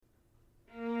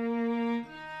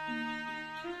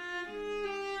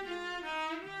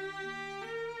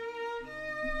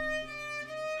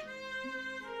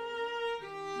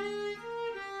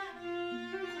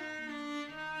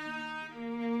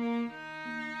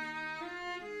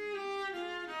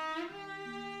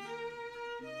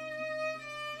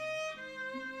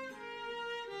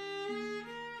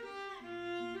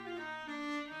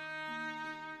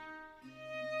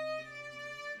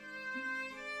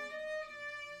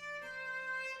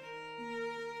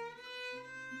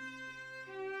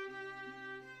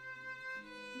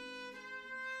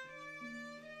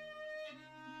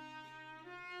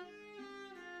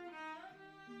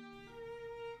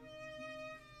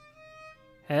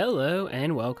Hello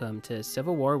and welcome to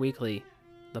Civil War Weekly,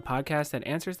 the podcast that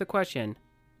answers the question,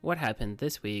 what happened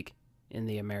this week in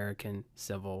the American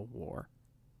Civil War?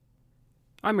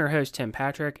 I'm your host, Tim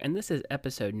Patrick, and this is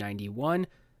episode 91,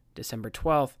 December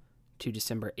 12th to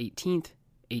December 18th,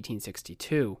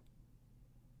 1862.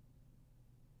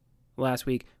 Last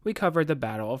week, we covered the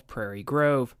Battle of Prairie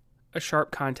Grove, a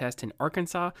sharp contest in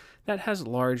Arkansas that has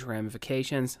large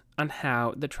ramifications on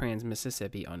how the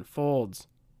Trans-Mississippi unfolds.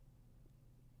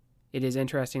 It is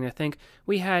interesting to think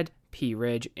we had Pea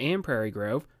Ridge and Prairie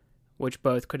Grove, which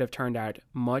both could have turned out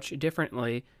much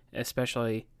differently,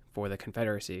 especially for the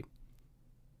Confederacy.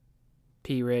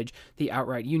 Pea Ridge, the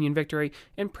outright Union victory,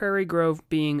 and Prairie Grove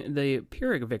being the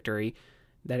Pyrrhic victory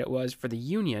that it was for the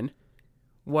Union.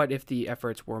 What if the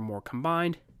efforts were more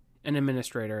combined? An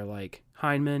administrator like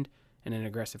Hindman and an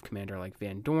aggressive commander like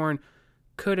Van Dorn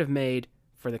could have made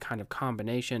for the kind of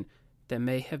combination that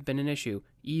may have been an issue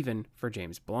even for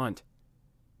James Blunt.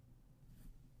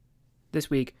 This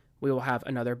week, we will have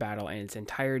another battle in its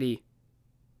entirety.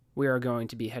 We are going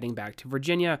to be heading back to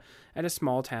Virginia at a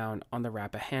small town on the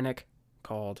Rappahannock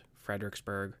called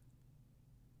Fredericksburg.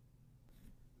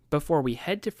 Before we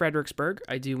head to Fredericksburg,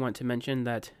 I do want to mention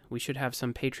that we should have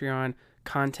some Patreon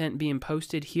content being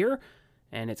posted here,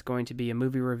 and it's going to be a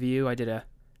movie review. I did a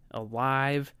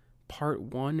live part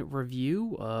 1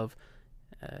 review of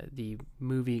the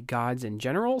movie Gods and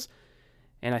Generals,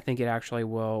 and I think it actually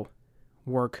will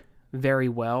work very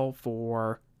well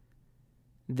for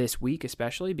this week,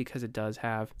 especially because it does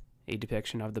have a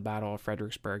depiction of the Battle of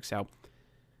Fredericksburg. So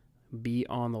be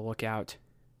on the lookout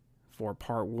for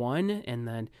part 1, and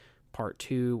then part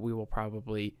 2 we will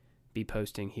probably be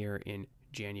posting here in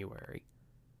January.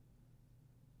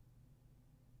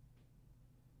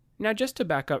 Now, just to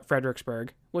back up,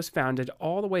 Fredericksburg was founded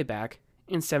all the way back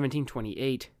in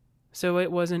 1728, so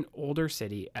it was an older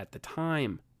city at the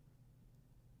time.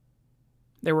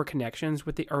 There were connections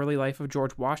with the early life of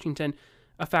George Washington,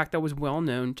 a fact that was well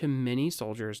known to many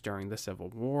soldiers during the Civil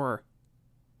War.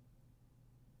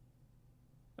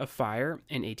 A fire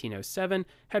in 1807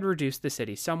 had reduced the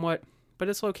city somewhat, but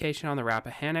its location on the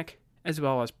Rappahannock, as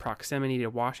well as proximity to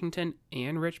Washington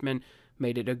and Richmond,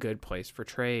 made it a good place for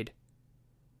trade.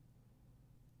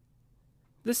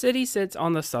 The city sits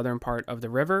on the southern part of the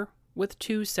river, with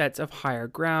 2 sets of higher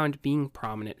ground being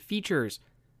prominent features,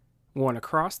 one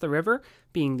across the river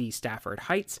being the Stafford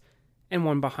Heights, and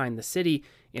one behind the city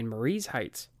in Marye's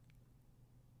Heights.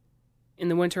 In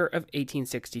the winter of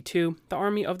 1862, the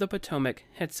Army of the Potomac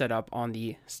had set up on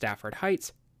the Stafford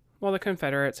Heights, while the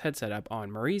Confederates had set up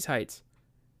on Marye's Heights.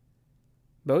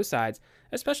 Both sides,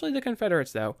 especially the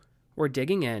Confederates though, were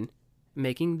digging in,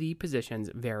 making the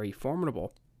positions very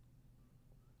formidable.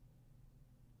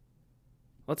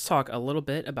 Let's talk a little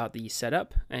bit about the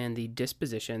setup and the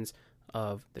dispositions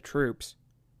of the troops.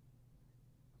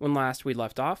 When last we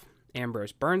left off,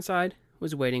 Ambrose Burnside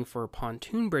was waiting for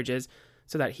pontoon bridges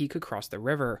so that he could cross the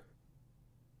river.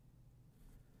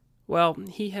 Well,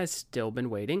 he has still been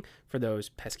waiting for those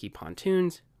pesky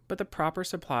pontoons, but the proper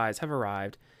supplies have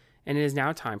arrived, and it is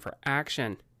now time for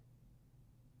action.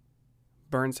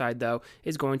 Burnside, though,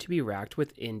 is going to be racked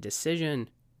with indecision.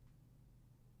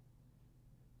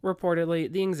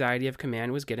 Reportedly, the anxiety of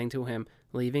command was getting to him,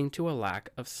 leading to a lack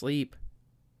of sleep.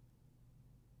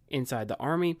 Inside the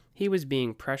army, he was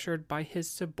being pressured by his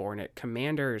subordinate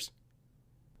commanders.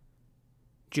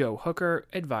 Joe Hooker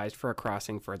advised for a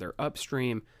crossing further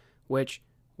upstream, which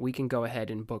we can go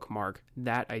ahead and bookmark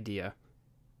that idea.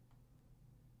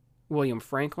 William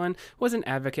Franklin was an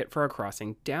advocate for a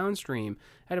crossing downstream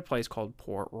at a place called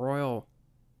Port Royal.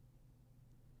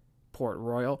 Port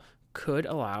Royal could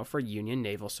allow for Union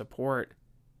naval support.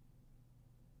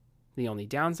 The only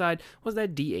downside was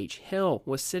that D.H. Hill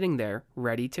was sitting there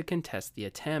ready to contest the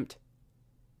attempt.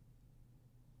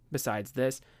 Besides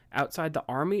this, outside the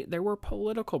army there were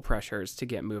political pressures to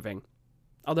get moving,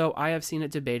 although I have seen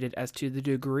it debated as to the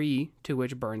degree to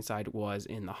which Burnside was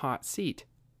in the hot seat.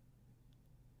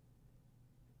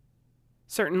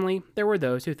 Certainly, there were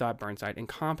those who thought Burnside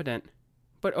incompetent,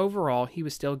 but overall he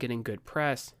was still getting good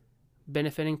press,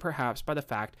 benefiting perhaps by the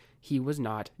fact he was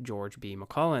not George B.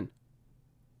 McClellan.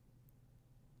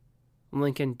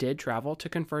 Lincoln did travel to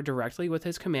confer directly with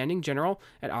his commanding general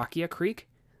at Acquia Creek,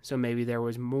 so maybe there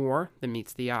was more than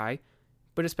meets the eye,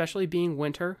 but especially being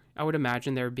winter, I would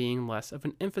imagine there being less of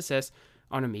an emphasis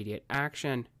on immediate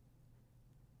action.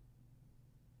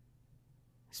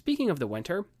 Speaking of the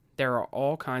winter, there are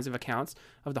all kinds of accounts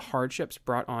of the hardships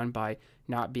brought on by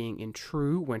not being in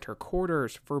true winter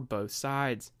quarters for both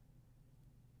sides.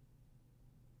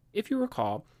 If you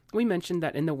recall, We mentioned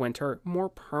that in the winter, more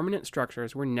permanent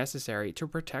structures were necessary to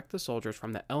protect the soldiers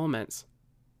from the elements.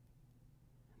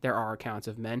 There are accounts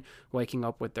of men waking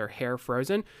up with their hair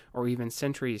frozen or even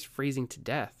sentries freezing to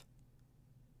death.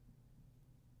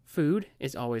 Food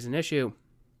is always an issue.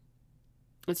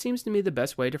 It seems to me the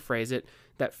best way to phrase it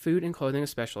that food and clothing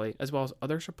especially, as well as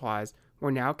other supplies,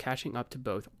 were now catching up to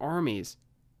both armies.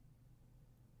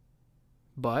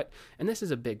 But, and this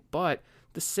is a big but,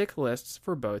 the sick lists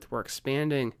for both were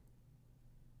expanding.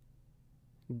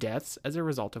 Deaths as a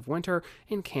result of winter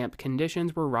and camp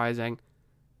conditions were rising.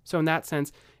 So in that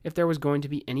sense, if there was going to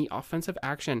be any offensive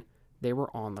action, they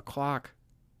were on the clock.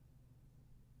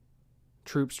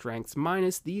 Troop strengths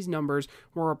minus these numbers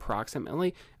were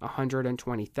approximately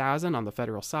 120,000 on the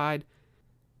federal side,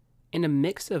 and a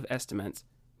mix of estimates,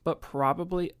 but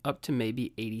probably up to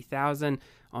maybe 80,000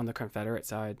 on the Confederate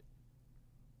side.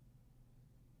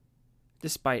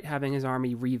 Despite having his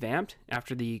army revamped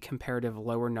after the comparative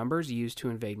lower numbers used to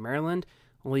invade Maryland,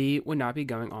 Lee would not be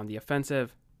going on the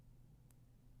offensive.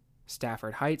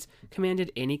 Stafford Heights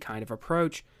commanded any kind of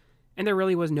approach, and there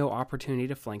really was no opportunity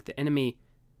to flank the enemy,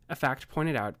 a fact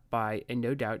pointed out by a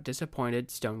no doubt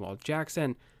disappointed Stonewall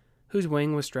Jackson, whose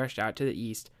wing was stretched out to the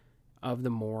east of the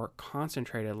more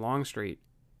concentrated Longstreet.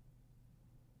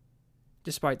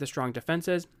 Despite the strong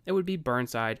defenses, it would be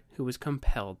Burnside who was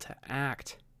compelled to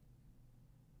act.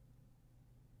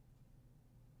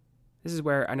 This is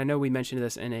where, and I know we mentioned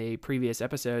this in a previous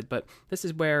episode, but this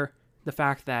is where the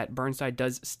fact that Burnside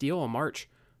does steal a march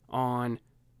on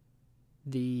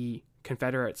the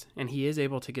Confederates, and he is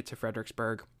able to get to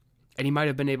Fredericksburg, and he might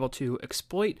have been able to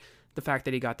exploit the fact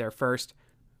that he got there first,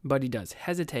 but he does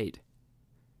hesitate.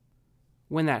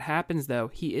 When that happens, though,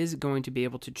 he is going to be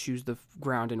able to choose the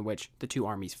ground in which the two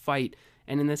armies fight,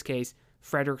 and in this case,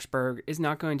 Fredericksburg is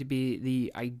not going to be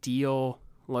the ideal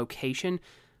location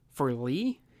for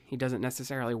Lee. He doesn't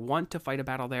necessarily want to fight a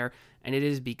battle there, and it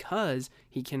is because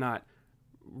he cannot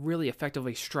really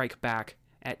effectively strike back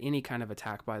at any kind of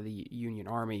attack by the Union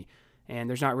Army, and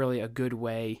there's not really a good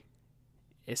way,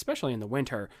 especially in the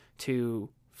winter, to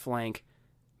flank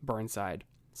Burnside.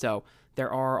 So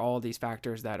there are all these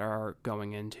factors that are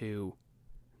going into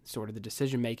sort of the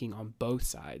decision-making on both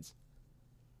sides.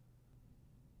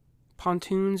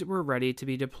 Pontoons were ready to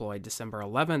be deployed December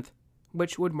 11th,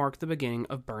 which would mark the beginning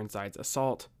of Burnside's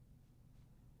assault.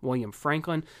 William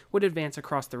Franklin would advance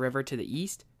across the river to the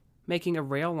east, making a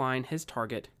rail line his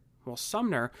target, while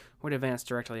Sumner would advance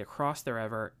directly across the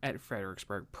river at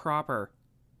Fredericksburg proper.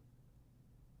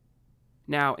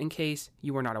 Now, in case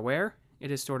you were not aware, it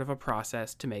is sort of a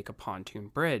process to make a pontoon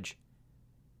bridge.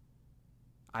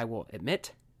 I will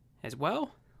admit, as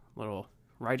well, little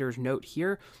writer's note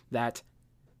here, that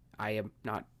I am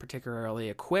not particularly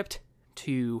equipped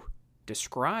to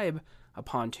describe a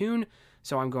pontoon,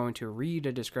 so I'm going to read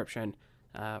a description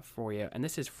for you. And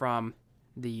this is from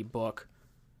the book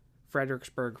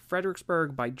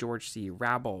Fredericksburg by George C.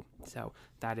 Rabel. So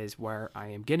that is where I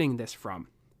am getting this from.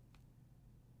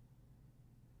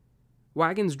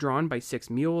 Wagons drawn by 6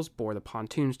 mules bore the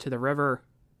pontoons to the river.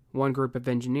 One group of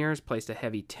engineers placed a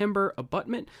heavy timber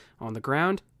abutment on the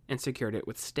ground and secured it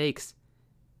with stakes.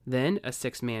 Then a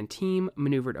 6-man team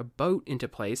maneuvered a boat into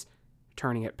place,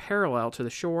 turning it parallel to the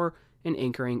shore and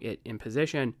anchoring it in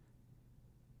position.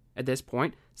 At this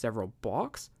point, several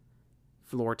blocks,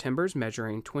 floor timbers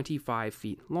measuring 25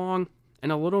 feet long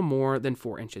and a little more than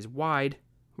 4 inches wide,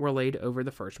 were laid over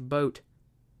the first boat,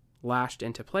 lashed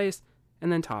into place,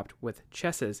 and then topped with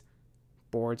chesses,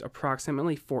 boards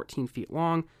approximately 14 feet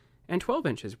long and 12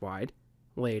 inches wide,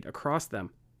 laid across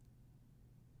them.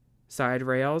 Side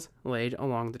rails laid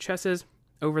along the chesses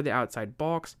over the outside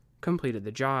balks completed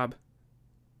the job.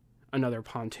 Another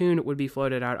pontoon would be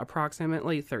floated out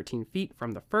approximately 13 feet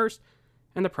from the first,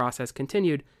 and the process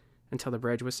continued until the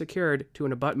bridge was secured to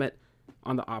an abutment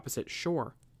on the opposite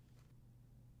shore.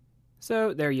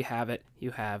 So there you have it.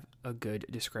 You have a good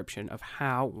description of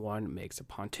how one makes a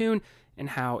pontoon and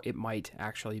how it might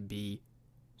actually be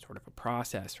sort of a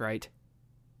process, right?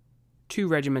 2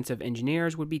 regiments of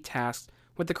engineers would be tasked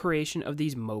with the creation of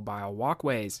these mobile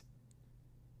walkways.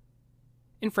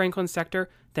 In Franklin's sector,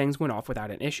 things went off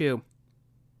without an issue.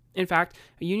 In fact,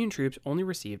 Union troops only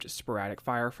received sporadic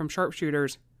fire from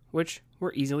sharpshooters, which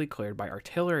were easily cleared by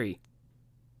artillery.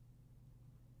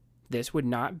 This would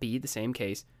not be the same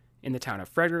case in the town of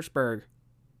Fredericksburg,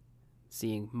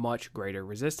 seeing much greater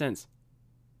resistance.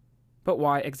 But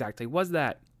why exactly was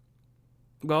that?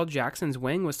 Well, Jackson's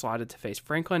wing was slotted to face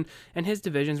Franklin, and his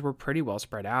divisions were pretty well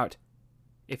spread out.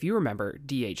 If you remember,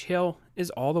 D.H. Hill is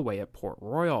all the way at Port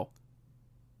Royal.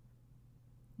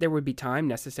 There would be time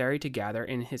necessary to gather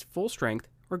in his full strength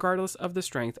regardless of the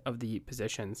strength of the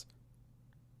positions.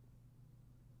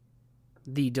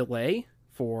 The delay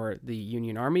for the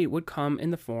Union Army would come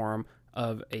in the form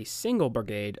of a single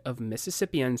brigade of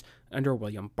Mississippians under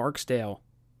William Barksdale.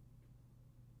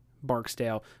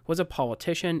 Barksdale was a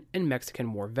politician and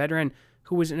Mexican War veteran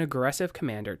who was an aggressive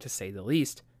commander, to say the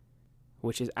least,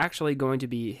 which is actually going to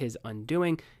be his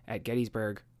undoing at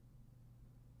Gettysburg.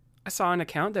 I saw an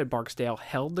account that Barksdale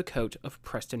held the coat of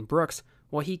Preston Brooks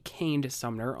while he caned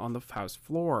Sumner on the house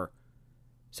floor,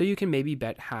 so you can maybe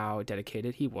bet how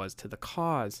dedicated he was to the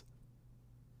cause.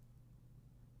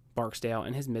 Barksdale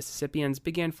and his Mississippians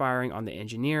began firing on the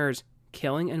engineers,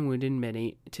 killing and wounding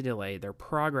many to delay their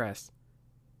progress.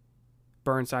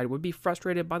 Burnside would be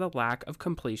frustrated by the lack of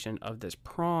completion of this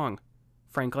prong,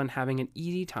 Franklin having an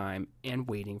easy time and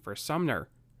waiting for Sumner.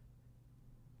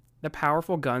 The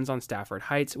powerful guns on Stafford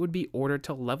Heights would be ordered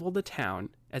to level the town,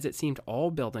 as it seemed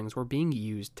all buildings were being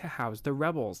used to house the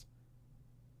rebels.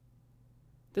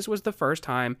 This was the first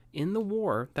time in the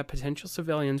war that potential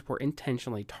civilians were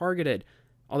intentionally targeted,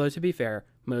 although to be fair,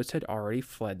 most had already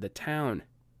fled the town.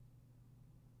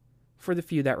 For the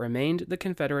few that remained, the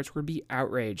Confederates would be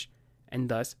outraged, and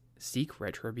thus seek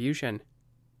retribution.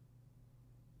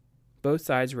 Both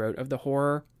sides wrote of the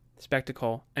horror,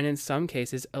 spectacle, and in some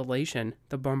cases elation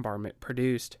the bombardment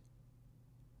produced.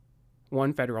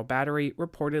 One federal battery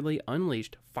reportedly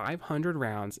unleashed 500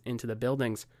 rounds into the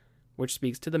buildings, which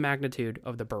speaks to the magnitude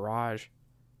of the barrage.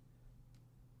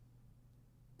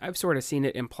 I've sort of seen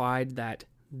it implied that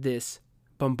this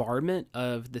bombardment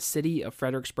of the city of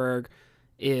Fredericksburg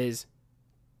is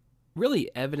really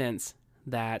evidence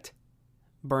that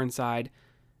Burnside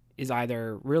is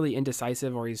either really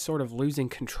indecisive or he's sort of losing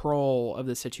control of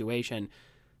the situation.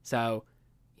 So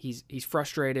he's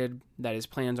frustrated that his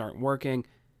plans aren't working.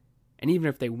 And even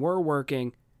if they were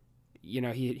working,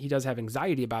 he does have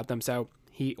anxiety about them. So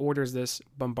he orders this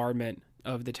bombardment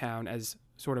of the town as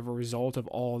sort of a result of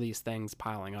all these things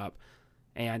piling up.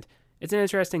 And it's an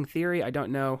interesting theory. I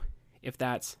don't know if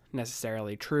that's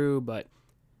necessarily true, but,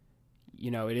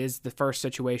 it is the first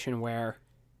situation where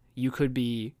you could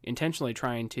be intentionally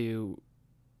trying to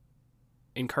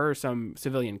incur some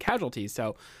civilian casualties,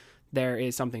 so there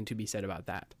is something to be said about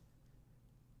that.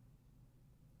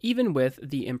 Even with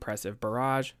the impressive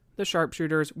barrage, the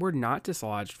sharpshooters were not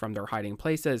dislodged from their hiding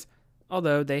places,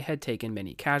 although they had taken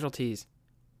many casualties.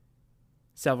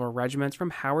 Several regiments from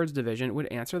Howard's division would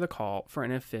answer the call for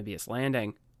an amphibious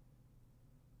landing.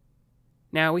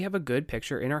 Now we have a good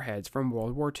picture in our heads from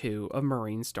World War II of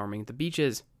Marines storming the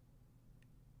beaches.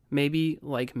 Maybe,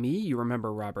 like me, you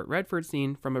remember Robert Redford's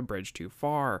scene from A Bridge Too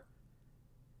Far.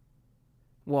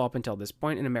 Well, up until this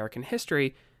point in American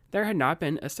history, there had not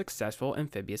been a successful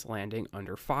amphibious landing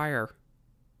under fire.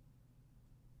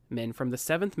 Men from the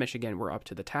 7th Michigan were up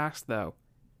to the task, though.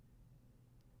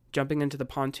 Jumping into the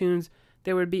pontoons,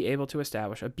 they would be able to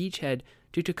establish a beachhead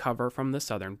due to cover from the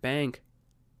southern bank.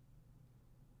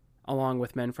 Along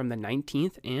with men from the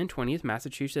 19th and 20th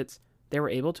Massachusetts, they were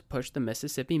able to push the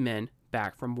Mississippi men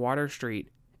back from Water Street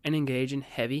and engage in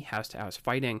heavy house-to-house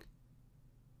fighting.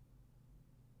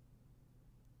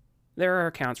 There are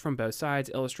accounts from both sides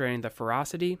illustrating the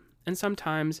ferocity and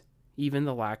sometimes even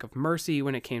the lack of mercy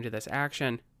when it came to this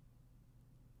action.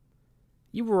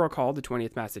 You will recall the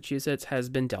 20th Massachusetts has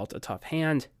been dealt a tough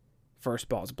hand. First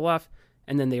Ball's Bluff,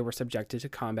 and then they were subjected to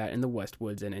combat in the West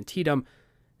Woods and Antietam.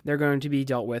 They're going to be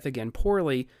dealt with again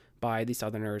poorly by the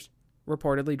Southerners,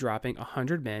 reportedly dropping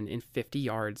 100 men in 50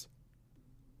 yards.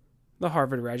 The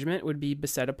Harvard Regiment would be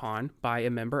beset upon by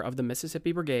a member of the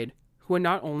Mississippi Brigade who had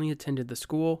not only attended the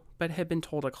school, but had been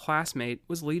told a classmate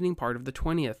was leading part of the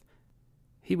 20th.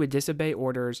 He would disobey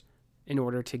orders in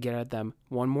order to get at them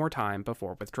one more time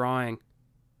before withdrawing.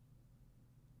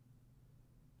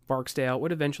 Barksdale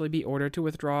would eventually be ordered to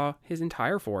withdraw his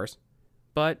entire force,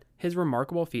 but his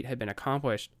remarkable feat had been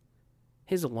accomplished.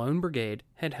 His lone brigade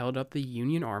had held up the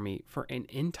Union Army for an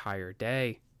entire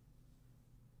day.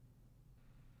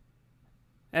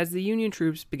 As the Union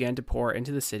troops began to pour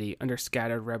into the city under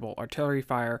scattered rebel artillery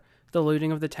fire, the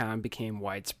looting of the town became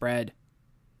widespread.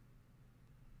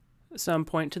 Some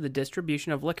point to the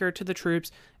distribution of liquor to the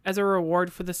troops as a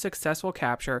reward for the successful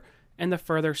capture and the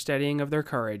further steadying of their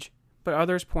courage, but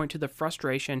others point to the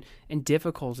frustration and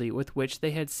difficulty with which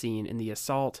they had seen in the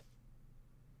assault.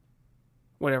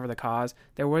 Whatever the cause,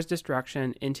 there was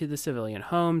destruction into the civilian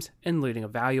homes and looting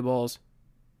of valuables.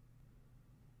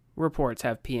 Reports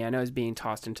have pianos being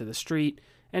tossed into the street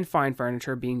and fine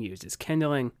furniture being used as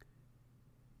kindling.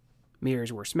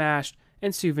 Mirrors were smashed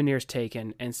and souvenirs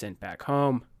taken and sent back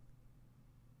home.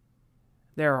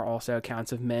 There are also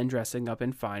accounts of men dressing up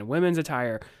in fine women's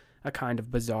attire, a kind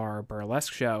of bizarre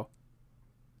burlesque show.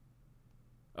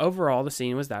 Overall, the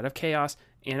scene was that of chaos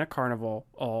and a carnival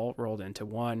all rolled into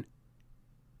one.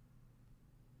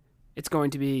 It's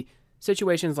going to be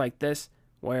situations like this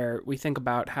where we think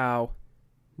about how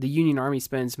the Union Army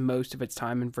spends most of its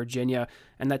time in Virginia,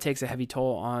 and that takes a heavy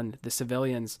toll on the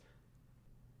civilians.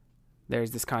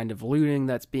 There's this kind of looting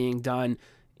that's being done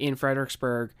in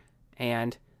Fredericksburg,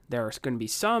 and there's going to be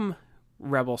some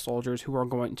rebel soldiers who are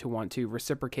going to want to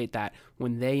reciprocate that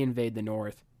when they invade the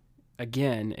North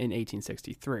again in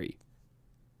 1863.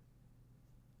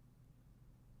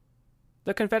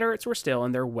 The Confederates were still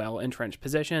in their well-entrenched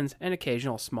positions, and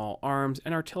occasional small arms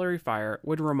and artillery fire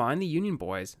would remind the Union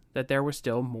boys that there was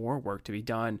still more work to be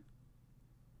done.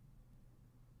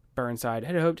 Burnside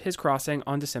had hoped his crossing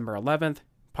on December 11th,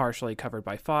 partially covered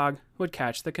by fog, would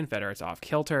catch the Confederates off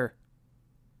kilter.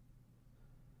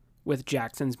 With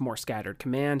Jackson's more scattered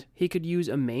command, he could use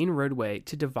a main roadway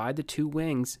to divide the two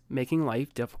wings, making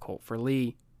life difficult for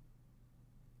Lee.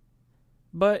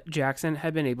 But Jackson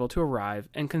had been able to arrive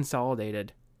and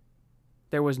consolidated.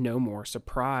 There was no more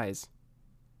surprise.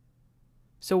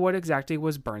 So what exactly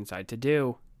was Burnside to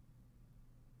do?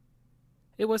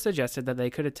 It was suggested that they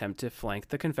could attempt to flank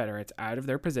the Confederates out of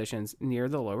their positions near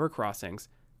the lower crossings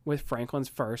with Franklin's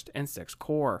 1st and 6th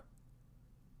Corps.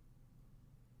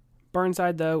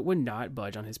 Burnside, though, would not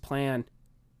budge on his plan.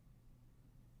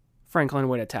 Franklin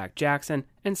would attack Jackson,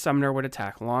 and Sumner would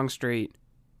attack Longstreet.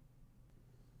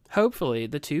 Hopefully,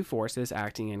 the two forces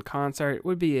acting in concert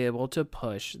would be able to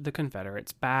push the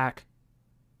Confederates back.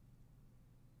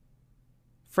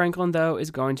 Franklin, though,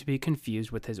 is going to be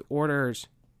confused with his orders.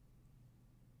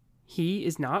 He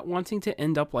is not wanting to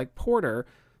end up like Porter,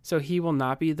 so he will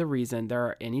not be the reason there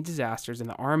are any disasters in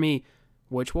the army,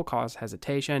 which will cause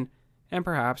hesitation, and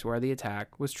perhaps where the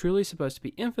attack was truly supposed to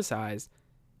be emphasized,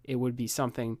 it would be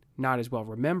something not as well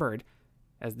remembered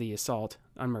as the assault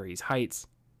on Marye's Heights.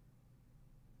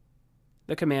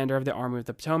 The commander of the Army of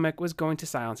the Potomac was going to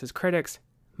silence his critics,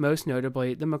 most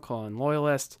notably the McClellan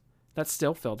Loyalists, that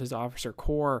still filled his officer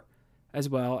corps, as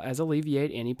well as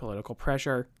alleviate any political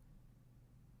pressure.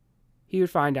 He would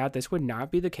find out this would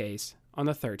not be the case on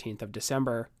the 13th of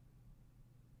December.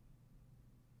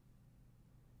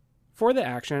 For the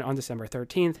action on December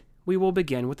 13th, we will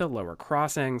begin with the lower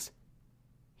crossings.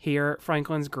 Here,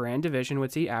 Franklin's Grand Division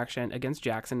would see action against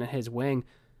Jackson and his wing.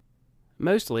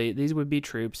 Mostly, these would be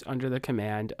troops under the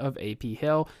command of A.P.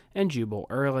 Hill and Jubal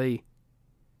Early.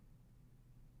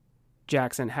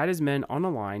 Jackson had his men on a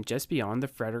line just beyond the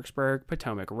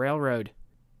Fredericksburg-Potomac Railroad,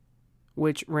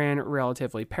 which ran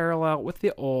relatively parallel with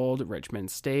the old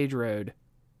Richmond Stage Road.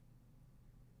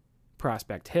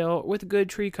 Prospect Hill, with good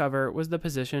tree cover, was the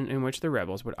position in which the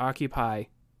rebels would occupy.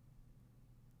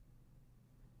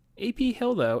 A.P.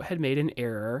 Hill, though, had made an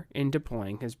error in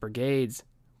deploying his brigades,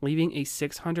 leaving a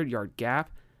 600-yard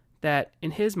gap that,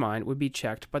 in his mind, would be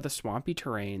checked by the swampy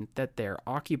terrain that there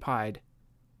occupied.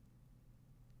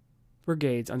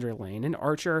 Brigades under Lane and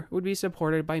Archer would be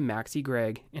supported by Maxcy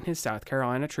Gregg and his South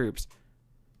Carolina troops,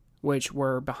 which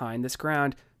were behind this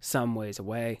ground some ways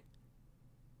away.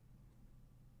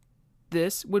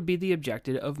 This would be the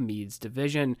objective of Meade's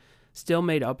division, still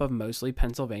made up of mostly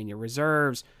Pennsylvania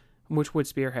reserves, which would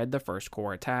spearhead the First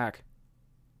Corps attack.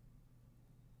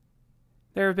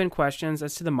 There have been questions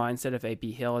as to the mindset of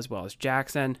A.P. Hill as well as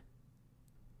Jackson.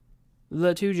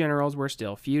 The two generals were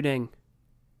still feuding.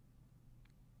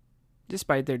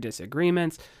 Despite their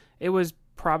disagreements, it was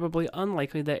probably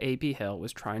unlikely that A.P. Hill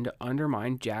was trying to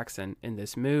undermine Jackson in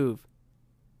this move.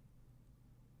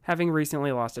 Having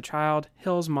recently lost a child,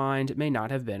 Hill's mind may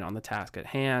not have been on the task at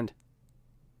hand.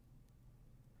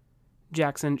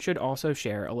 Jackson should also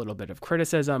share a little bit of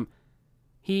criticism.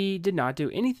 He did not do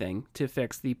anything to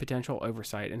fix the potential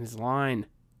oversight in his line.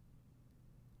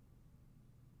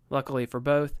 Luckily for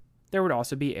both, there would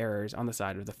also be errors on the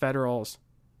side of the Federals.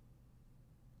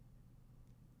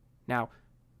 Now,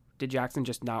 did Jackson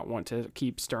just not want to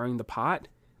keep stirring the pot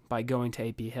by going to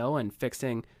A.P. Hill and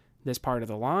fixing this part of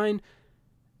the line?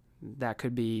 That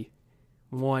could be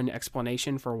one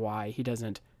explanation for why he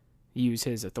doesn't use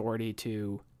his authority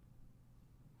to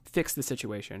fix the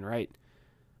situation, right?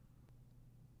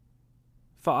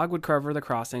 Fog would cover the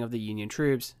crossing of the Union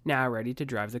troops, now ready to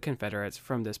drive the Confederates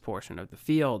from this portion of the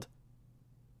field.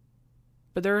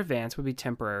 But their advance would be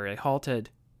temporarily halted.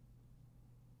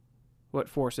 What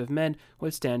force of men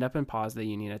would stand up and pause the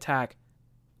Union attack?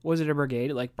 Was it a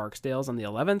brigade like Barksdale's on the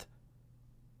 11th?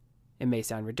 It may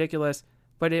sound ridiculous,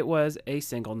 but it was a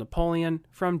single Napoleon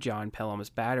from John Pelham's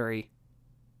battery.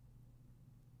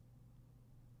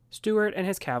 Stuart and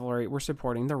his cavalry were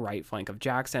supporting the right flank of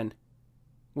Jackson.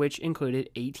 which included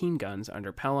 18 guns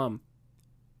under Pelham.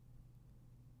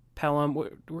 Pelham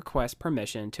would request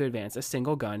permission to advance a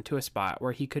single gun to a spot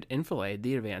where he could enfilade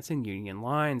the advancing Union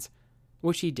lines,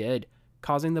 which he did,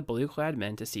 causing the blue-clad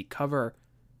men to seek cover,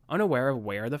 unaware of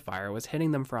where the fire was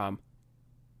hitting them from.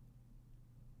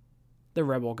 The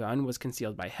rebel gun was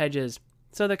concealed by hedges,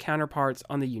 so the counterparts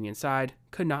on the Union side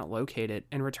could not locate it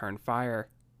and return fire.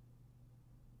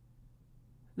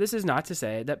 This is not to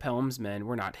say that Pelham's men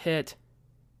were not hit.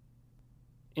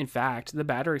 In fact, the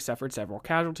battery suffered several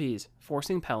casualties,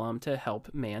 forcing Pelham to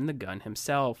help man the gun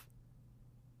himself.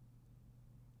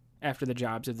 After the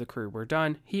jobs of the crew were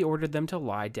done, he ordered them to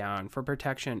lie down for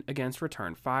protection against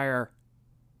return fire.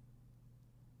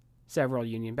 Several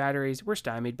Union batteries were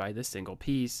stymied by this single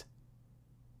piece.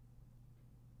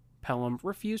 Pelham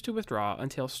refused to withdraw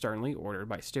until sternly ordered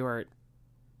by Stuart.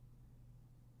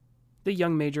 The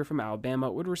young major from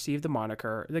Alabama would receive the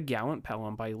moniker the Gallant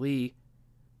Pelham by Lee,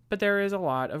 but there is a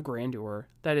lot of grandeur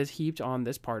that is heaped on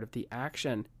this part of the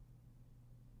action.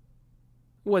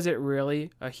 Was it really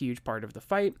a huge part of the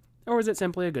fight, or was it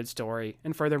simply a good story,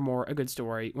 and furthermore a good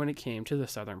story when it came to the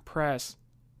Southern press?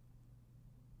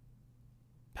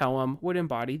 Pelham would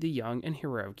embody the young and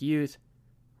heroic youth.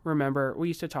 Remember, we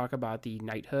used to talk about the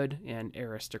knighthood and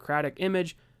aristocratic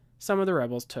image some of the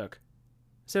rebels took,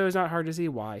 so it is not hard to see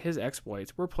why his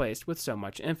exploits were placed with so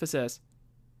much emphasis.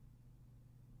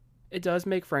 It does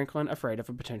make Franklin afraid of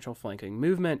a potential flanking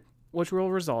movement, which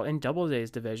will result in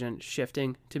Doubleday's division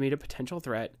shifting to meet a potential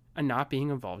threat and not being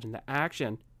involved in the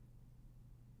action.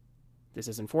 This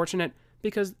is unfortunate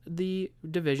because the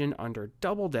division under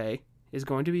Doubleday is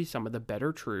going to be some of the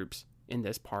better troops in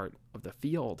this part of the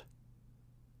field.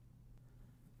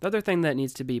 The other thing that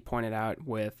needs to be pointed out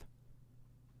with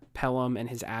Pelham and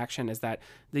his action is that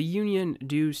the Union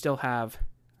do still have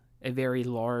a very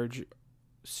large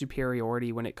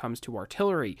superiority when it comes to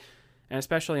artillery, and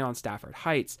especially on Stafford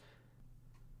Heights.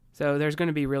 So there's going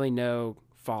to be really no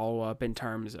follow-up in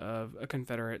terms of a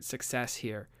Confederate success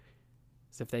here.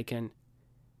 So if they can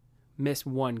miss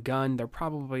one gun, they're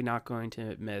probably not going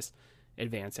to miss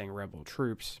advancing rebel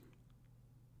troops.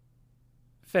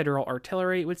 Federal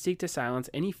artillery would seek to silence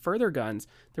any further guns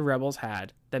the rebels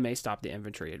had that may stop the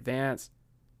infantry advance.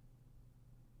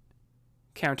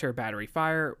 Counter battery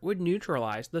fire would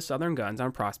neutralize the Southern guns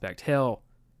on Prospect Hill.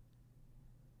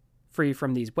 Free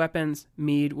from these weapons,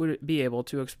 Meade would be able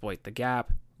to exploit the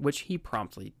gap, which he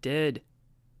promptly did.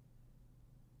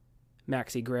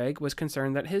 Maxcy Gregg was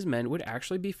concerned that his men would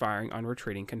actually be firing on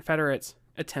retreating Confederates,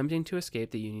 attempting to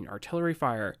escape the Union artillery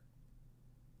fire.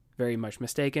 Very much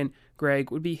mistaken,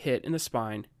 Gregg would be hit in the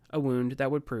spine, a wound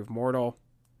that would prove mortal,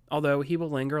 although he will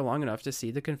linger long enough to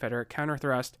see the Confederate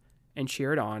counterthrust and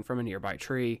cheer it on from a nearby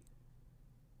tree.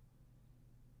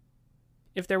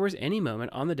 If there was any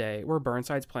moment on the day where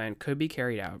Burnside's plan could be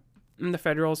carried out, and the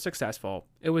Federals successful,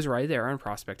 it was right there on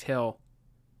Prospect Hill.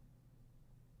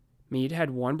 Meade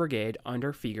had one brigade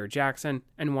under Feger Jackson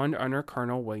and one under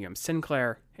Colonel William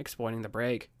Sinclair, exploiting the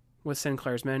break, with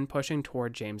Sinclair's men pushing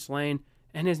toward James Lane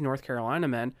and his North Carolina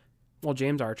men, while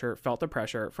James Archer felt the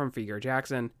pressure from Feger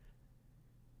Jackson.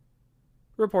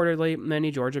 Reportedly, many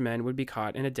Georgia men would be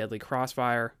caught in a deadly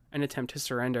crossfire and attempt to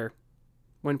surrender.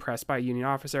 When pressed by a Union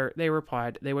officer, they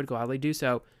replied they would gladly do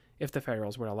so if the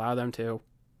Federals would allow them to.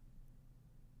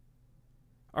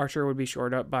 Archer would be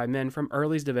shored up by men from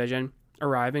Early's division,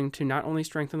 arriving to not only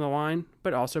strengthen the line,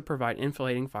 but also provide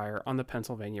enfilading fire on the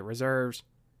Pennsylvania reserves.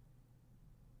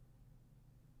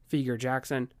 Feger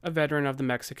Jackson, a veteran of the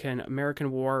Mexican-American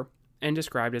War and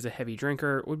described as a heavy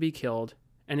drinker, would be killed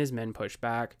and his men pushed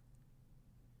back.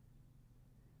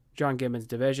 John Gibbon's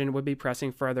division would be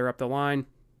pressing further up the line,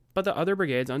 but the other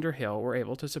brigades under Hill were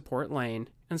able to support Lane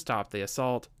and stop the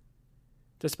assault,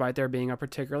 despite there being a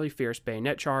particularly fierce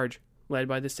bayonet charge led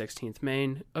by the 16th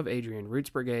Maine of Adrian Root's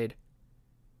brigade.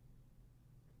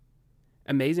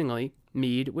 Amazingly,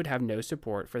 Meade would have no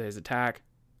support for his attack.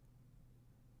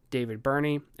 David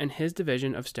Birney and his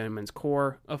division of Stoneman's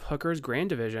Corps of Hooker's Grand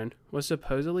Division was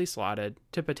supposedly slotted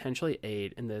to potentially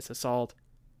aid in this assault.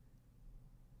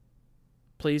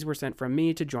 Pleas were sent from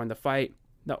Meade to join the fight,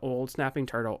 the old snapping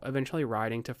turtle eventually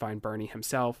riding to find Birney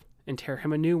himself and tear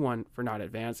him a new one for not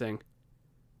advancing.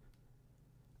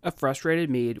 A frustrated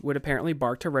Meade would apparently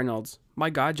bark to Reynolds, "My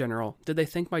God, General, did they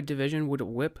think my division would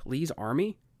whip Lee's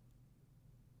army?"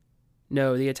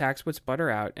 No, the attacks would sputter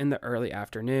out in the early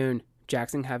afternoon,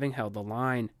 Jackson having held the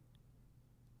line.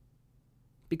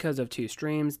 Because of two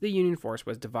streams, the Union force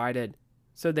was divided,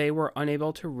 so they were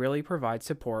unable to really provide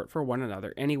support for one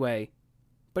another anyway.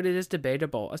 But it is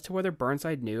debatable as to whether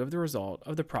Burnside knew of the result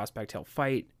of the Prospect Hill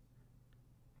fight.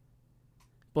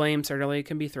 Blame certainly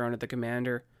can be thrown at the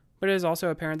commander, but it is also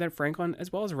apparent that Franklin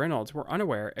as well as Reynolds were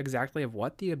unaware exactly of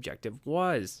what the objective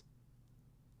was.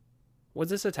 Was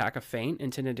this attack a feint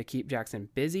intended to keep Jackson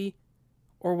busy,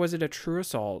 or was it a true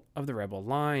assault of the rebel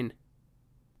line?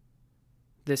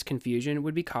 This confusion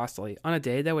would be costly on a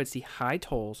day that would see high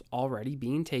tolls already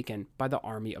being taken by the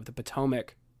Army of the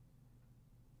Potomac.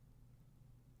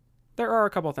 There are a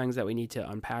couple things that we need to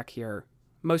unpack here.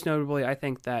 Most notably, I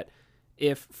think that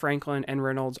if Franklin and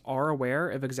Reynolds are aware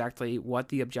of exactly what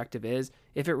the objective is,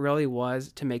 if it really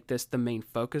was to make this the main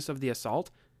focus of the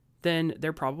assault, then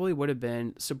there probably would have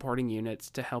been supporting units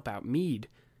to help out Meade,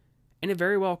 and it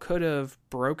very well could have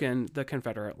broken the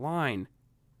Confederate line.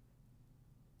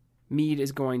 Meade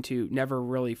is going to never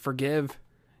really forgive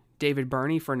David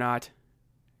Birney for not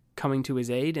coming to his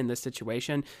aid in this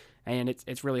situation, and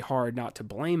it's really hard not to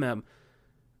blame him.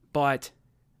 But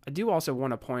I do also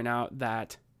want to point out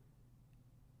that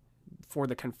for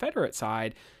the Confederate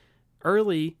side,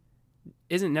 Early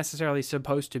isn't necessarily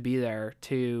supposed to be there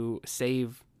to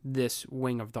save this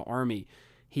wing of the army.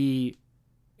 He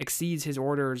exceeds his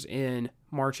orders in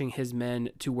marching his men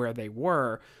to where they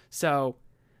were. So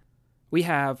we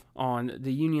have on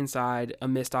the Union side a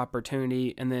missed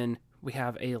opportunity, and then we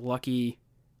have a lucky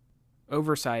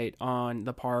oversight on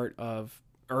the part of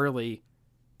Early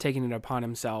taking it upon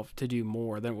himself to do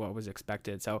more than what was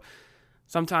expected. So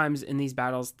sometimes in these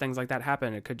battles, things like that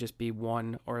happen. It could just be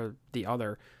one or the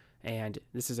other. And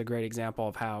this is a great example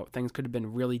of how things could have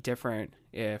been really different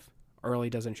if Early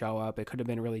doesn't show up. It could have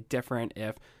been really different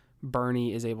if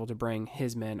Birney is able to bring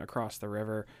his men across the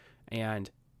river, and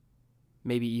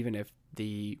maybe even if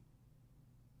the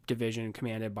division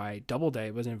commanded by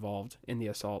Doubleday was involved in the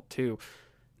assault too.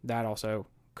 That also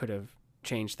could have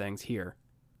changed things here.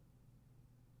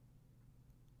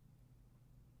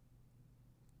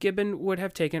 Gibbon would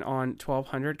have taken on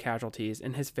 1,200 casualties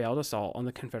in his failed assault on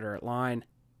the Confederate line.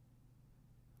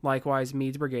 Likewise,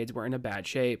 Meade's brigades were in a bad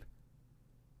shape.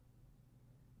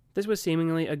 This was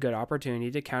seemingly a good opportunity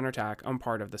to counterattack on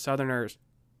part of the Southerners.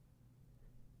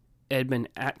 Edmund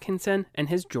Atkinson and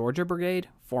his Georgia Brigade,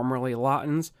 formerly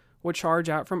Lawton's, would charge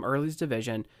out from Early's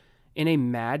division in a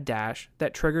mad dash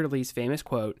that triggered Lee's famous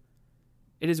quote,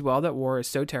 "It is well that war is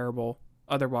so terrible,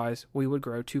 otherwise we would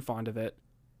grow too fond of it."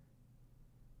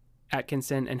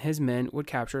 Atkinson and his men would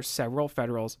capture several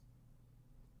Federals,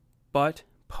 but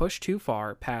pushed too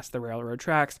far past the railroad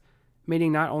tracks,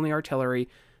 meeting not only artillery,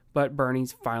 but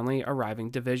Birney's finally arriving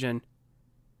division.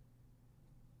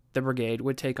 The brigade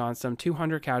would take on some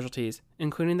 200 casualties,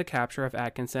 including the capture of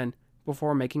Atkinson,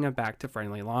 before making it back to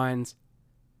friendly lines.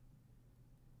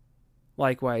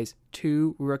 Likewise,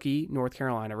 2 rookie North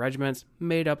Carolina regiments,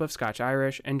 made up of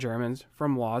Scotch-Irish and Germans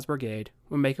from Law's brigade,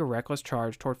 would make a reckless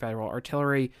charge toward Federal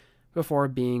artillery before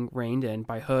being reined in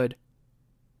by Hood.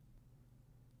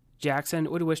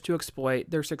 Jackson would wish to exploit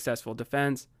their successful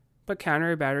defense, but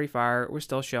counter-battery fire was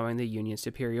still showing the Union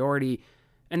superiority,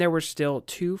 and there were still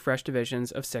 2 fresh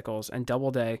divisions of Sickles and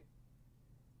Doubleday.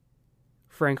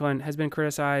 Franklin has been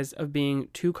criticized of being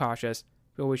too cautious,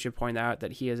 but we should point out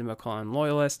that he is a McClellan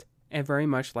loyalist, and very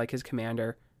much like his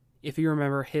commander, if you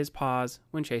remember his pause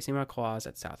when chasing McLaws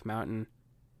at South Mountain.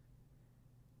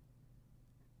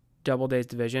 Doubleday's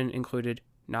division included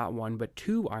not 1 but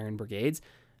 2 Iron Brigades,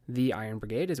 the Iron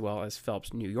Brigade as well as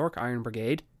Phelps' New York Iron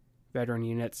Brigade, veteran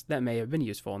units that may have been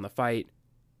useful in the fight.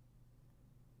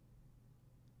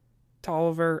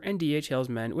 Tolliver and D.H. Hill's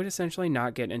men would essentially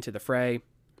not get into the fray,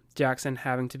 Jackson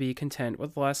having to be content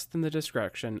with less than the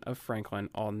destruction of Franklin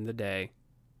on the day.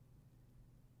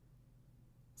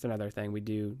 So another thing we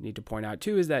do need to point out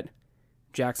too is that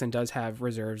Jackson does have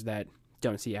reserves that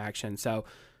don't see action. So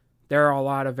there are a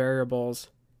lot of variables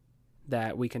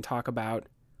that we can talk about,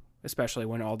 especially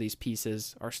when all these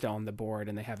pieces are still on the board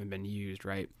and they haven't been used,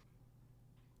 right?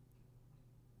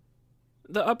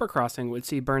 The upper crossing would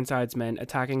see Burnside's men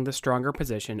attacking the stronger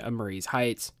position of Marye's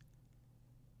Heights.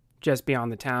 Just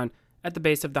beyond the town, at the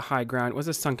base of the high ground, was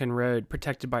a sunken road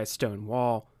protected by a stone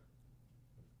wall.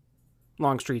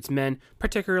 Longstreet's men,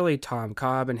 particularly Tom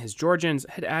Cobb and his Georgians,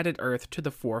 had added earth to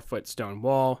the 4-foot stone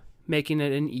wall, making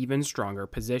it an even stronger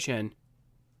position.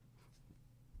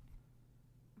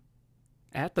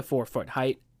 At the 4-foot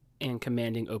height, and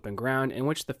commanding open ground in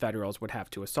which the Federals would have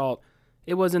to assault,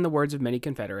 it was, in the words of many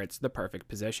Confederates, the perfect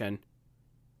position.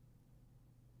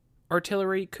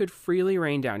 Artillery could freely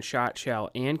rain down shot,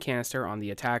 shell, and canister on the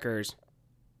attackers.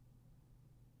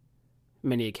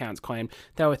 Many accounts claimed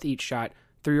that with each shot,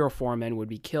 3 or 4 men would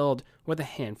be killed, with a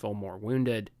handful more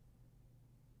wounded.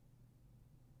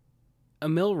 A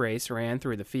mill race ran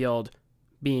through the field,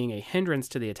 being a hindrance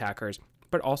to the attackers,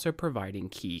 but also providing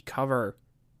key cover.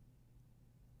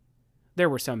 There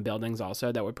were some buildings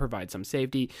also that would provide some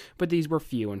safety, but these were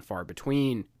few and far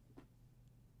between.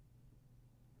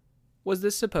 Was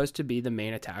this supposed to be the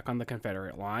main attack on the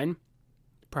Confederate line?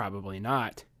 Probably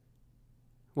not.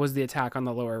 Was the attack on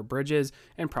the lower bridges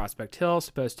and Prospect Hill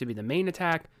supposed to be the main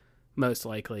attack? Most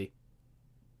likely.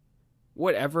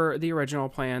 Whatever the original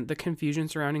plan, the confusion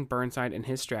surrounding Burnside and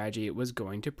his strategy was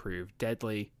going to prove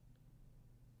deadly.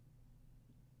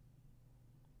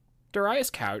 Darius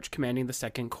Couch, commanding the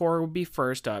 2nd Corps, would be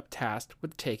first up, tasked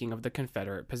with the taking of the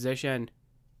Confederate position.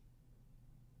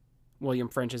 William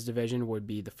French's division would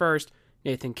be the first,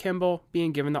 Nathan Kimball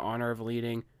being given the honor of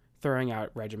leading, throwing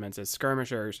out regiments as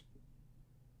skirmishers.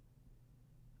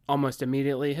 Almost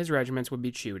immediately, his regiments would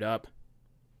be chewed up.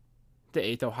 The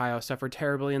 8th Ohio suffered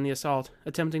terribly in the assault,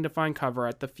 attempting to find cover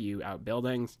at the few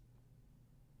outbuildings.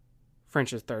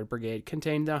 French's 3rd Brigade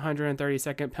contained the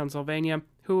 132nd Pennsylvania,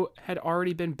 who had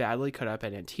already been badly cut up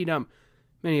at Antietam.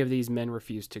 Many of these men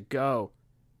refused to go.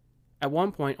 At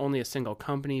one point, only a single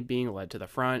company being led to the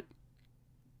front.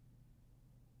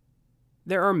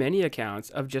 There are many accounts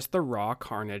of just the raw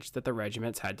carnage that the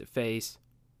regiments had to face.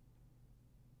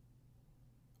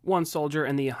 One soldier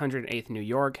in the 108th New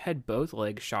York had both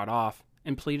legs shot off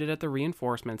and pleaded at the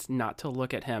reinforcements not to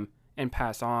look at him and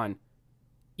pass on.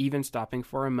 Even stopping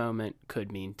for a moment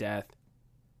could mean death.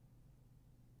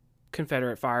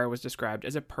 Confederate fire was described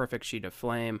as a perfect sheet of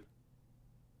flame.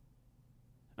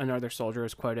 Another soldier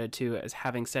is quoted too as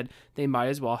having said they might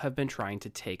as well have been trying to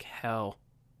take hell.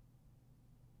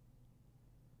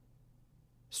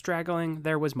 Straggling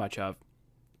there was much of,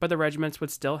 but the regiments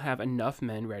would still have enough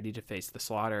men ready to face the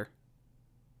slaughter.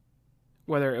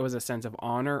 Whether it was a sense of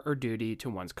honor or duty to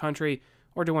one's country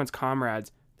or to one's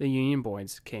comrades, the Union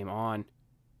boys came on.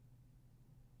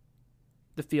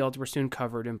 The fields were soon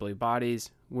covered in blue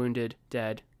bodies, wounded,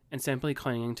 dead, and simply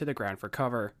clinging to the ground for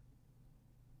cover.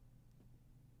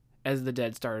 As the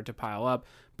dead started to pile up,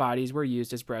 bodies were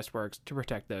used as breastworks to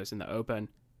protect those in the open.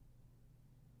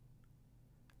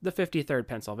 The 53rd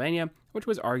Pennsylvania, which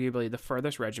was arguably the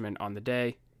furthest regiment on the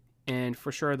day, and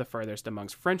for sure the furthest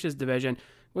amongst French's division,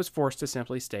 was forced to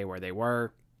simply stay where they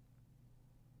were.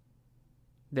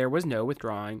 There was no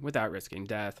withdrawing without risking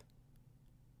death.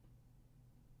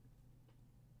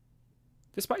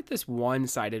 Despite this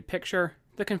one-sided picture,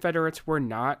 the Confederates were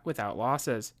not without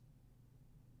losses.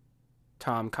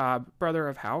 Tom Cobb, brother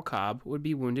of Hal Cobb, would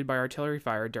be wounded by artillery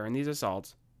fire during these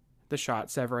assaults, the shot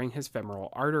severing his femoral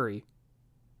artery.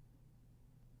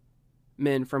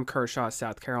 Men from Kershaw's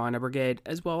South Carolina Brigade,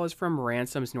 as well as from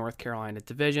Ransom's North Carolina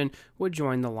Division, would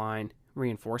join the line,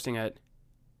 reinforcing it.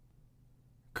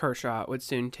 Kershaw would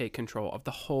soon take control of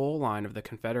the whole line of the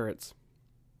Confederates.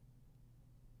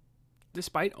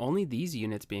 Despite only these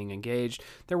units being engaged,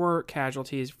 there were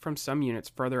casualties from some units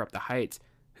further up the heights,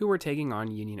 who were taking on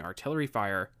Union artillery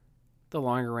fire, the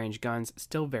longer-range guns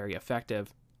still very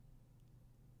effective.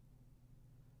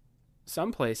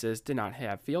 Some places did not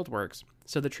have fieldworks,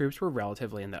 so the troops were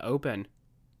relatively in the open.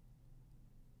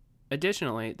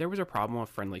 Additionally, there was a problem of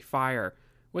friendly fire,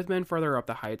 with men further up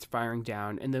the heights firing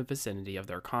down in the vicinity of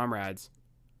their comrades.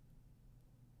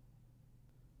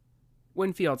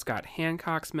 Winfield Scott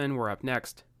Hancock's men were up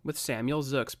next, with Samuel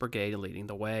Zook's brigade leading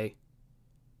the way.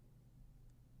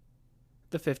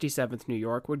 The 57th New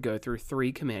York would go through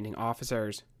 3 commanding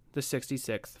officers, the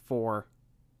 66th 4.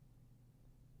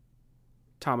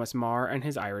 Thomas Marr and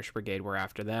his Irish brigade were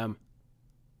after them.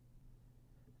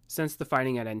 Since the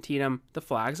fighting at Antietam, the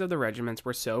flags of the regiments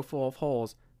were so full of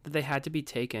holes that they had to be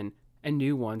taken, and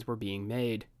new ones were being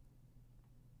made.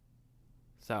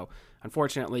 So,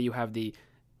 unfortunately, you have the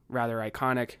rather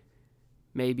iconic,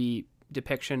 maybe,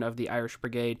 depiction of the Irish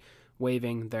brigade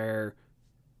waving their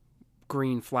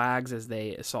green flags as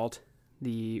they assault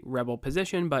the rebel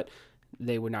position, but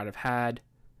they would not have had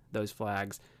those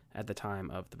flags at the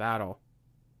time of the battle.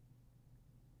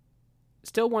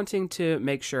 Still wanting to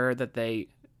make sure that they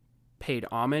paid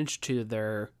homage to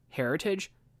their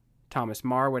heritage, Thomas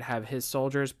Marr would have his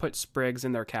soldiers put sprigs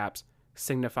in their caps,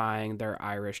 signifying their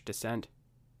Irish descent.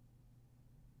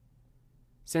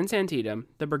 Since Antietam,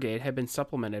 the brigade had been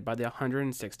supplemented by the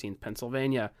 116th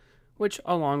Pennsylvania, which,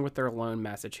 along with their lone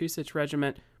Massachusetts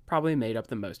regiment, probably made up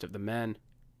the most of the men.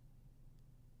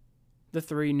 The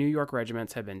 3 New York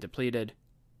regiments had been depleted.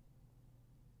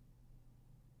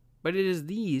 But it is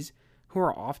these who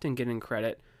are often getting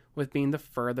credit with being the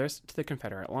furthest to the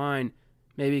Confederate line,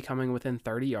 maybe coming within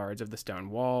 30 yards of the stone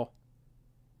wall.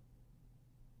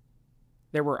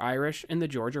 There were Irish in the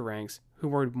Georgia ranks who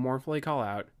would mournfully call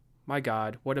out, "My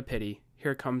God, what a pity,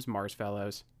 here comes Marr's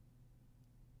fellows."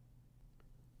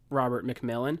 Robert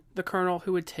McMillan, the colonel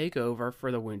who would take over for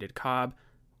the wounded Cobb,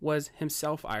 was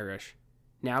himself Irish,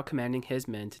 now commanding his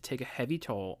men to take a heavy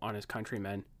toll on his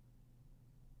countrymen.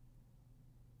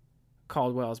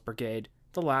 Caldwell's brigade,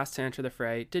 the last to enter the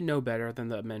fray, did no better than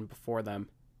the men before them.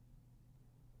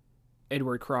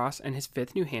 Edward Cross and his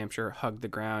 5th New Hampshire hugged the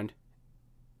ground.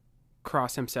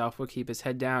 Cross himself would keep his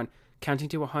head down, counting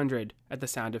to 100 at the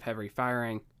sound of heavy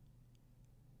firing.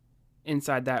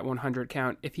 Inside that 100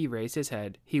 count, if he raised his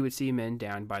head, he would see men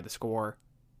down by the score.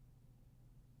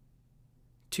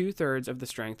 2/3 of the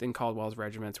strength in Caldwell's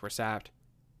regiments were sapped.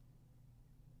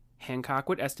 Hancock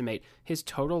would estimate his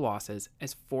total losses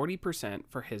as 40%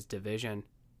 for his division.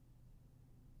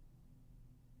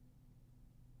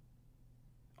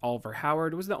 Oliver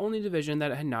Howard was the only division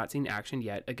that had not seen action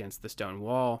yet against the stone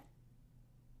wall.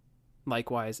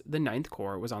 Likewise, the 9th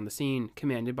Corps was on the scene,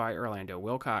 commanded by Orlando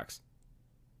Wilcox.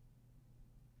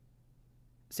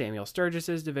 Samuel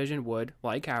Sturgis's division would,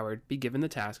 like Howard, be given the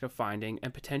task of finding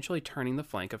and potentially turning the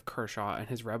flank of Kershaw and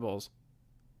his rebels.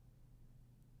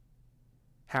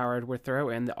 Howard would throw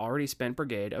in the already spent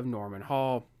brigade of Norman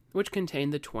Hall, which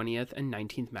contained the 20th and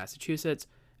 19th Massachusetts,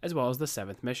 as well as the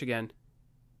 7th Michigan.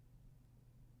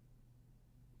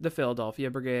 The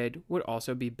Philadelphia Brigade would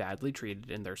also be badly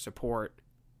treated in their support.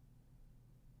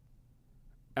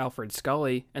 Alfred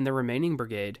Scully and the remaining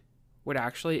brigade would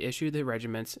actually issue the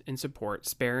regiments in support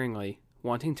sparingly,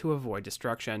 wanting to avoid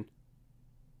destruction.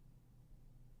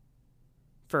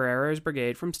 Ferrero's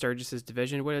brigade from Sturgis's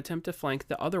division would attempt to flank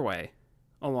the other way,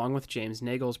 along with James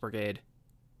Nagel's brigade.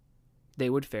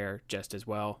 They would fare just as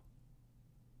well.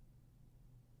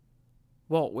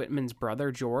 Walt Whitman's brother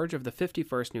George of the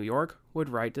 51st New York would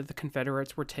write that the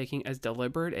Confederates were taking as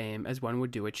deliberate aim as one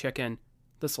would do a chicken.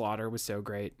 The slaughter was so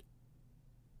great.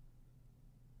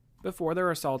 Before their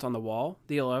assault on the wall,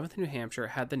 the 11th New Hampshire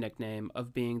had the nickname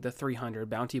of being the 300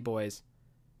 Bounty Boys.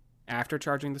 After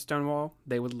charging the stone wall,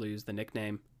 they would lose the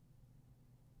nickname.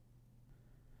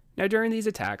 Now during these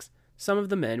attacks, some of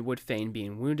the men would feign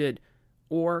being wounded,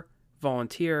 or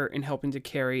volunteer in helping to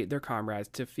carry their comrades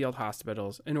to field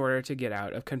hospitals in order to get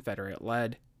out of Confederate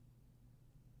lead.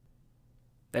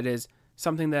 That is,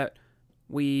 something that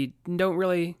we don't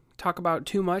really talk about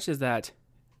too much, is that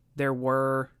there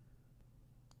were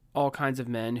all kinds of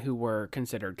men who were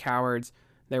considered cowards.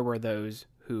 There were those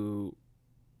who,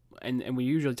 and we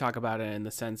usually talk about it in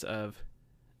the sense of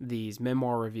these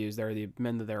memoir reviews, there are the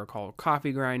men that are called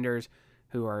coffee grinders,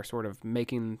 who are sort of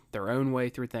making their own way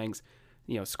through things.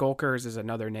 You know, skulkers is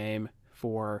another name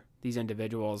for these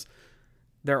individuals.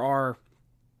 There are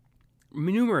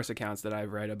numerous accounts that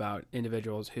I've read about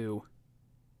individuals who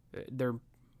they're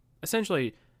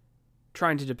essentially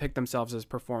trying to depict themselves as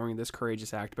performing this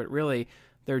courageous act, but really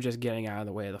they're just getting out of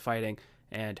the way of the fighting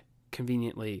and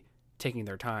conveniently taking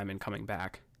their time and coming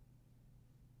back.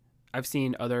 I've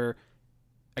seen other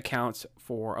accounts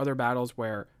for other battles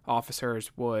where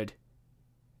officers would,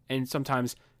 and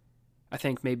sometimes I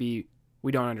think maybe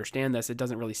we don't understand this, it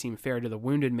doesn't really seem fair to the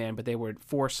wounded man, but they would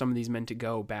force some of these men to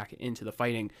go back into the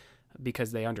fighting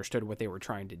because they understood what they were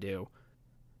trying to do.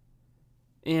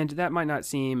 And that might not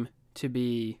seem to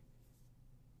be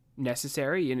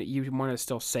necessary. You want to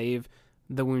still save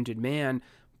the wounded man,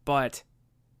 but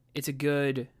it's a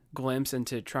good glimpse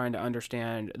into trying to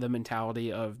understand the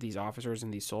mentality of these officers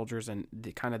and these soldiers and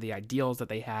the kind of the ideals that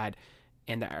they had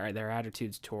and their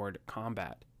attitudes toward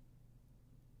combat.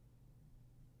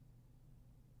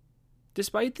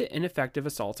 Despite the ineffective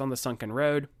assaults on the sunken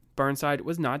road, Burnside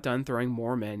was not done throwing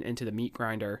more men into the meat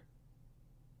grinder.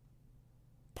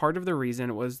 Part of the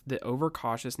reason was the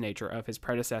overcautious nature of his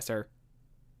predecessor.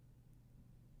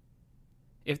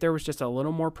 If there was just a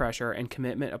little more pressure and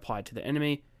commitment applied to the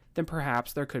enemy, then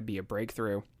perhaps there could be a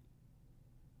breakthrough.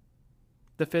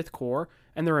 The 5th Corps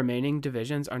and the remaining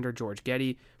divisions under George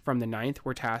Getty from the 9th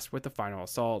were tasked with the final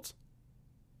assaults.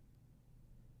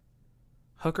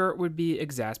 Hooker would be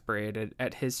exasperated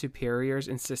at his superior's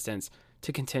insistence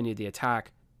to continue the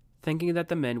attack, thinking that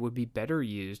the men would be better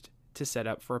used to set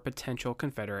up for a potential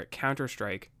Confederate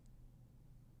counterstrike.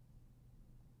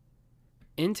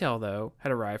 Intel, though,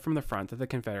 had arrived from the front that the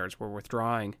Confederates were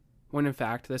withdrawing, when in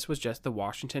fact this was just the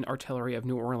Washington Artillery of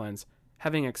New Orleans,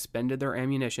 having expended their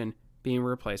ammunition, being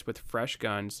replaced with fresh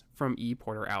guns from E.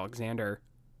 Porter Alexander.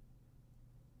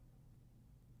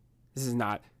 This is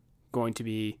not going to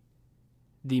be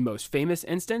the most famous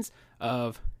instance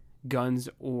of guns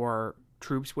or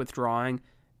troops withdrawing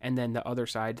and then the other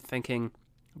side thinking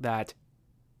that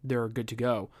they're good to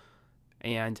go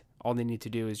and all they need to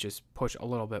do is just push a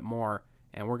little bit more.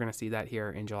 And we're going to see that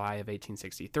here in July of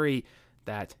 1863,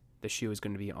 that the shoe is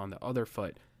going to be on the other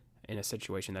foot in a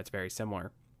situation that's very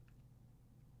similar.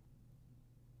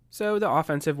 So the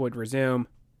offensive would resume.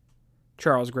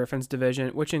 Charles Griffin's division,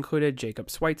 which included Jacob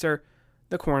Schweitzer,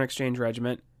 the Corn Exchange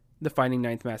Regiment, the Fighting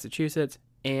 9th Massachusetts,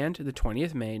 and the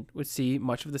 20th Maine, would see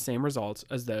much of the same results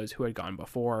as those who had gone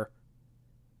before.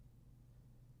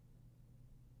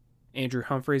 Andrew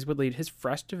Humphreys would lead his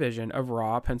fresh division of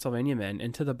raw Pennsylvania men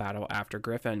into the battle after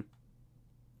Griffin.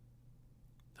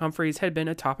 Humphreys had been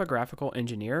a topographical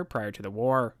engineer prior to the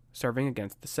war, serving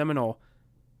against the Seminole,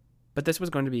 but this was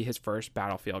going to be his first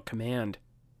battlefield command.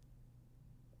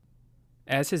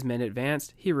 As his men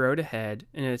advanced, he rode ahead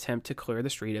in an attempt to clear the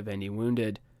street of any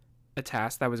wounded, a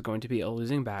task that was going to be a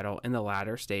losing battle in the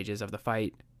latter stages of the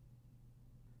fight.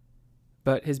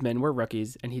 But his men were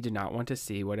rookies, and he did not want to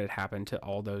see what had happened to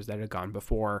all those that had gone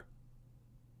before.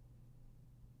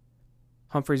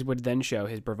 Humphreys would then show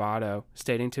his bravado,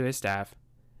 stating to his staff,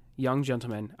 "Young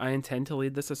gentlemen, I intend to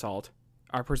lead this assault.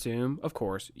 I presume, of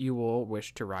course, you will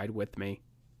wish to ride with me."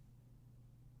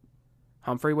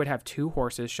 Humphrey would have 2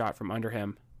 horses shot from under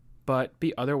him, but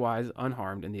be otherwise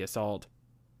unharmed in the assault.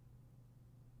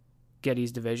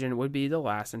 Getty's division would be the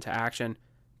last into action,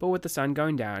 but with the sun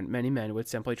going down, many men would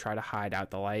simply try to hide out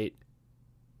the light.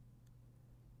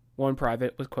 One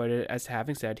private was quoted as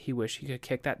having said he wished he could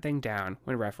kick that thing down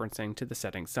when referencing to the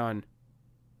setting sun.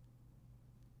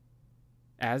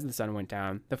 As the sun went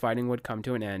down, the fighting would come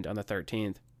to an end on the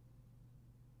 13th.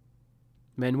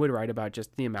 Men would write about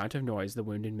just the amount of noise the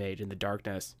wounded made in the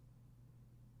darkness.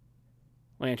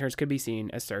 Lanterns could be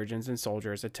seen as surgeons and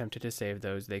soldiers attempted to save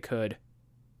those they could.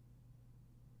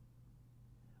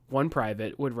 One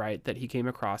private would write that he came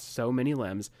across so many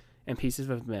limbs and pieces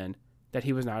of men that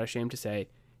he was not ashamed to say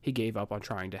he gave up on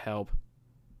trying to help.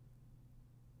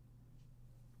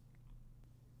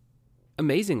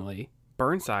 Amazingly,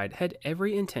 Burnside had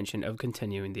every intention of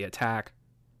continuing the attack.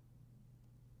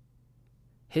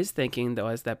 His thinking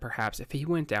was that perhaps if he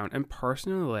went down and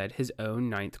personally led his own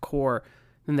 9th Corps,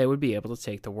 then they would be able to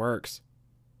take the works.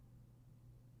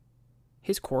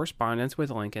 His correspondence with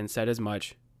Lincoln said as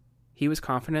much. He was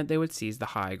confident they would seize the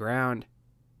high ground.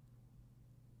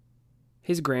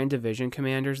 His Grand Division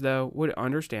commanders, though, would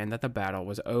understand that the battle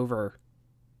was over.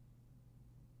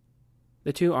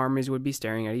 The 2 armies would be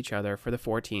staring at each other for the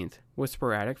 14th, with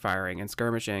sporadic firing and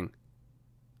skirmishing.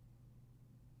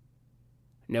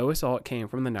 No assault came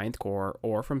from the 9th Corps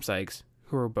or from Sykes,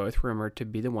 who were both rumored to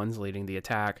be the ones leading the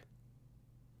attack.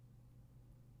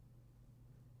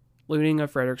 Looting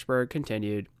of Fredericksburg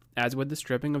continued, as would the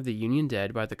stripping of the Union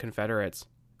dead by the Confederates,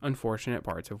 unfortunate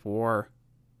parts of war.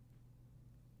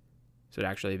 So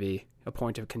it'd actually be a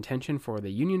point of contention for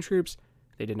the Union troops.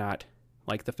 They did not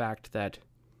like the fact that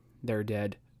their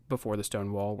dead before the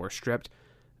stone wall were stripped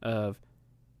of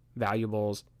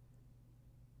valuables.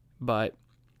 But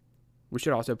we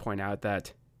should also point out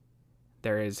that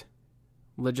there is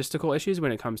logistical issues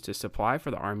when it comes to supply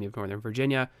for the Army of Northern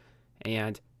Virginia,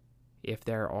 and if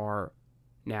there are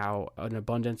now an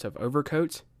abundance of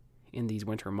overcoats in these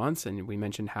winter months, and we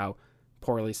mentioned how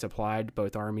poorly supplied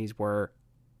both armies were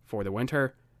for the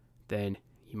winter, then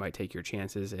you might take your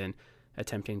chances in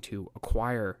attempting to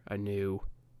acquire a new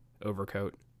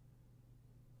overcoat.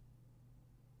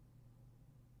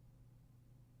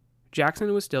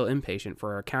 Jackson was still impatient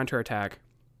for a counterattack.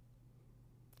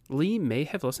 Lee may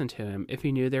have listened to him if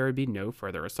he knew there would be no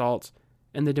further assaults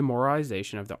and the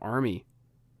demoralization of the army.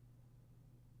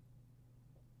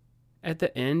 At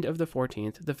the end of the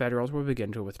 14th, the Federals would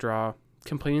begin to withdraw,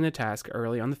 completing the task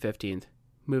early on the 15th,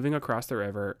 moving across the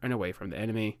river and away from the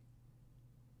enemy.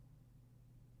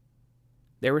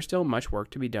 There was still much work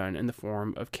to be done in the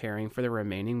form of caring for the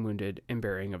remaining wounded and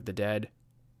burying of the dead.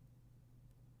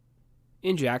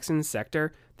 In Jackson's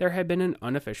sector, there had been an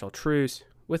unofficial truce,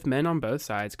 with men on both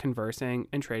sides conversing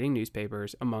and trading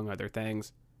newspapers, among other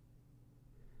things.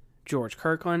 George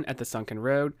Kirkland at the Sunken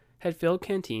Road had filled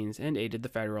canteens and aided the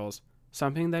Federals,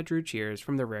 something that drew cheers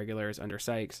from the regulars under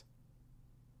Sykes.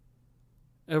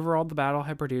 Overall, the battle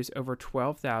had produced over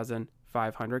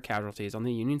 12,500 casualties on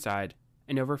the Union side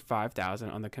and over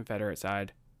 5,000 on the Confederate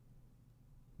side.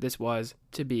 This was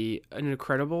to be an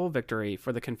incredible victory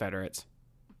for the Confederates.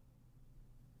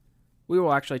 We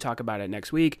will actually talk about it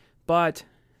next week, but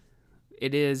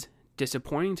it is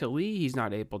disappointing to Lee. He's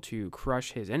not able to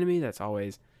crush his enemy. That's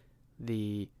always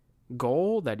the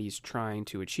goal that he's trying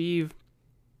to achieve.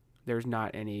 There's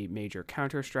not any major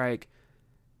counterstrike.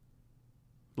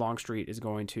 Longstreet is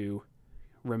going to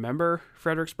remember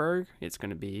Fredericksburg. It's going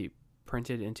to be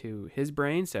printed into his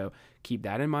brain, so keep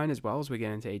that in mind as well as we get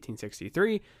into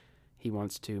 1863. He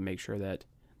wants to make sure that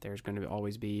there's going to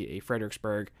always be a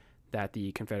Fredericksburg that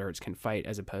the Confederates can fight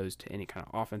as opposed to any kind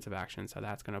of offensive action, so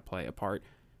that's going to play a part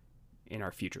in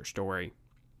our future story.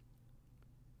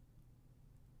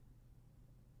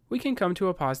 we can come to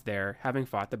a pause there, having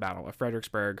fought the Battle of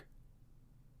Fredericksburg.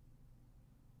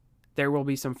 There will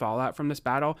be some fallout from this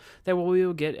battle that we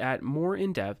will get at more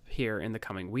in depth here in the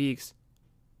coming weeks.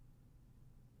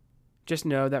 Just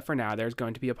know that for now there's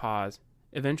going to be a pause.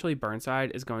 Eventually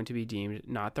Burnside is going to be deemed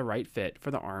not the right fit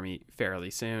for the Army fairly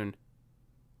soon.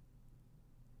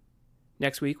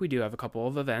 Next week we do have a couple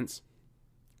of events.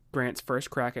 Grant's first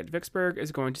crack at Vicksburg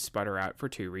is going to sputter out for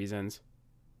 2 reasons.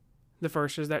 The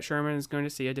first is that Sherman is going to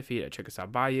see a defeat at Chickasaw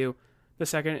Bayou. The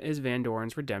second is Van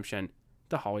Doren's redemption,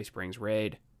 the Holly Springs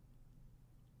Raid.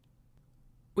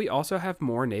 We also have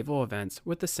more naval events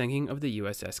with the sinking of the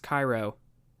USS Cairo,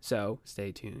 so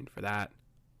stay tuned for that.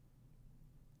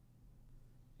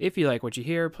 If you like what you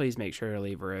hear, please make sure to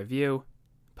leave a review.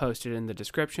 Posted in the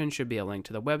description should be a link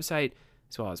to the website,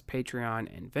 as well as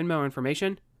Patreon and Venmo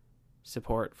information.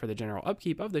 Support for the general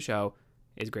upkeep of the show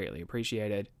is greatly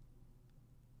appreciated.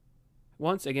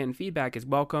 Once again, feedback is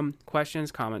welcome.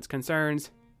 Questions, comments,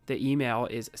 concerns. The email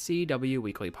is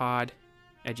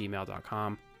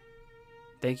cwweeklypod@gmail.com.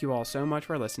 Thank you all so much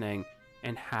for listening,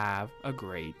 and have a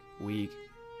great week.